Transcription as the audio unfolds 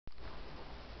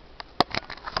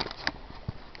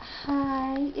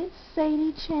Hi, it's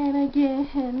Sadie-Chan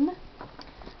again.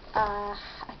 I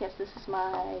guess this is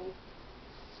my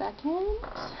second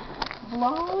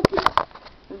vlog.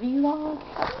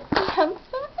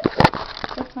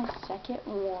 It's my second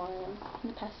one in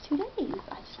the past 2 days.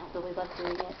 I just really love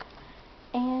doing it.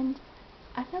 And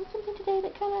I found something today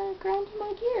that kind of grounded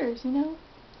my gears, you know?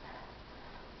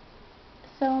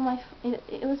 So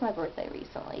it was my birthday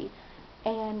recently,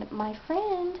 and my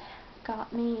friend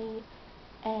got me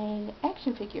an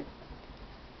action figure,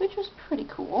 which was pretty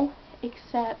cool,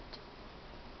 except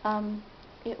I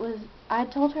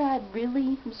told her I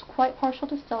really was quite partial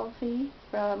to SELPHIE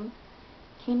from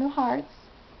Kingdom Hearts,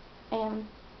 and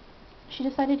she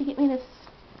decided to get me this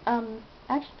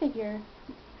action figure,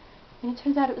 and it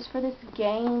turns out it was for this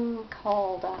game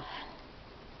called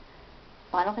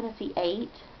Final Fantasy VIII.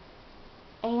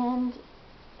 And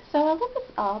so I looked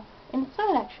this up, and it's not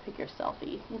an action figure of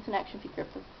SELPHIE. It's an action figure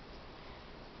of the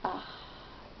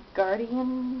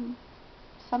Guardian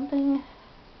something.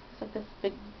 It's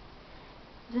like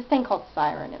this thing called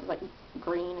Siren. It was like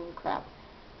green and crap.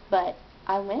 But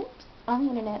I went on the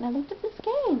internet and I looked at this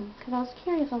game because I was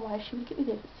curious on why she would get me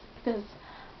this. Because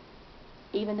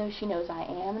even though she knows I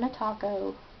am an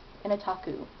otaku, and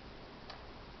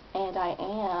I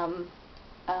am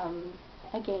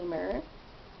a gamer,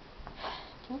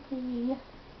 guilty,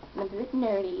 I'm a bit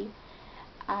nerdy,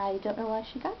 I don't know why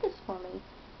she got this for me.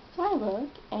 So I look,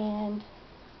 and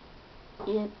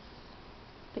the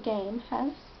game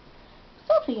has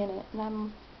SELPHIE in it, and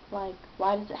I'm like,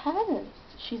 why does it have this?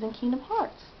 She's in Kingdom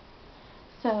Hearts.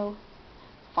 So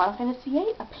Final Fantasy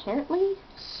VIII apparently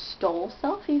stole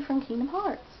SELPHIE from Kingdom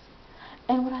Hearts.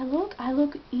 And when I look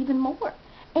even more.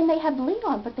 And they have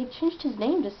Leon, but they changed his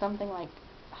name to something like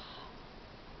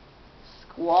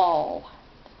Squall.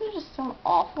 Doesn't it just sound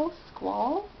awful?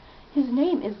 Squall? His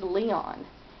name is Leon.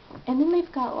 And then they've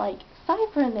got like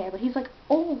Cypher in there, but he's like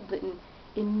old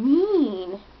and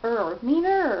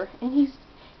meaner. And he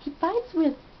fights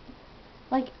with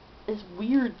like this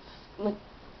weird like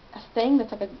a thing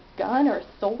that's like a gun or a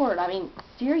sword. I mean,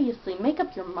 seriously, make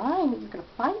up your mind what you're gonna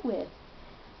fight with.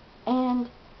 And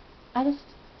I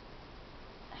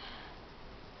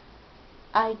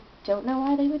don't know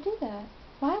why they would do that.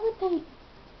 Why would they?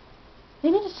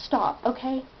 They need to stop,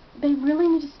 okay? They really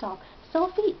need to stop.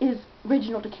 SELPHIE is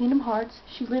original to Kingdom Hearts.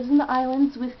 She lives in the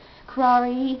islands with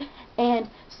Kirari and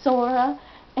Sora,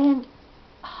 and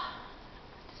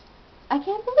I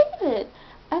can't believe it.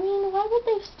 I mean, why would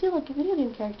they steal like a video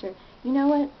game character? You know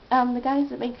what? The guys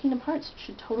that made Kingdom Hearts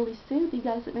should totally sue the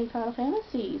guys that made Final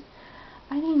Fantasies.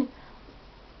 I mean,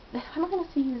 the Final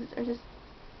Fantasies are just,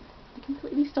 they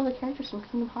completely stole the characters from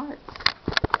Kingdom Hearts.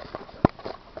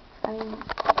 I mean,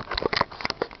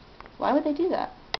 why would they do that?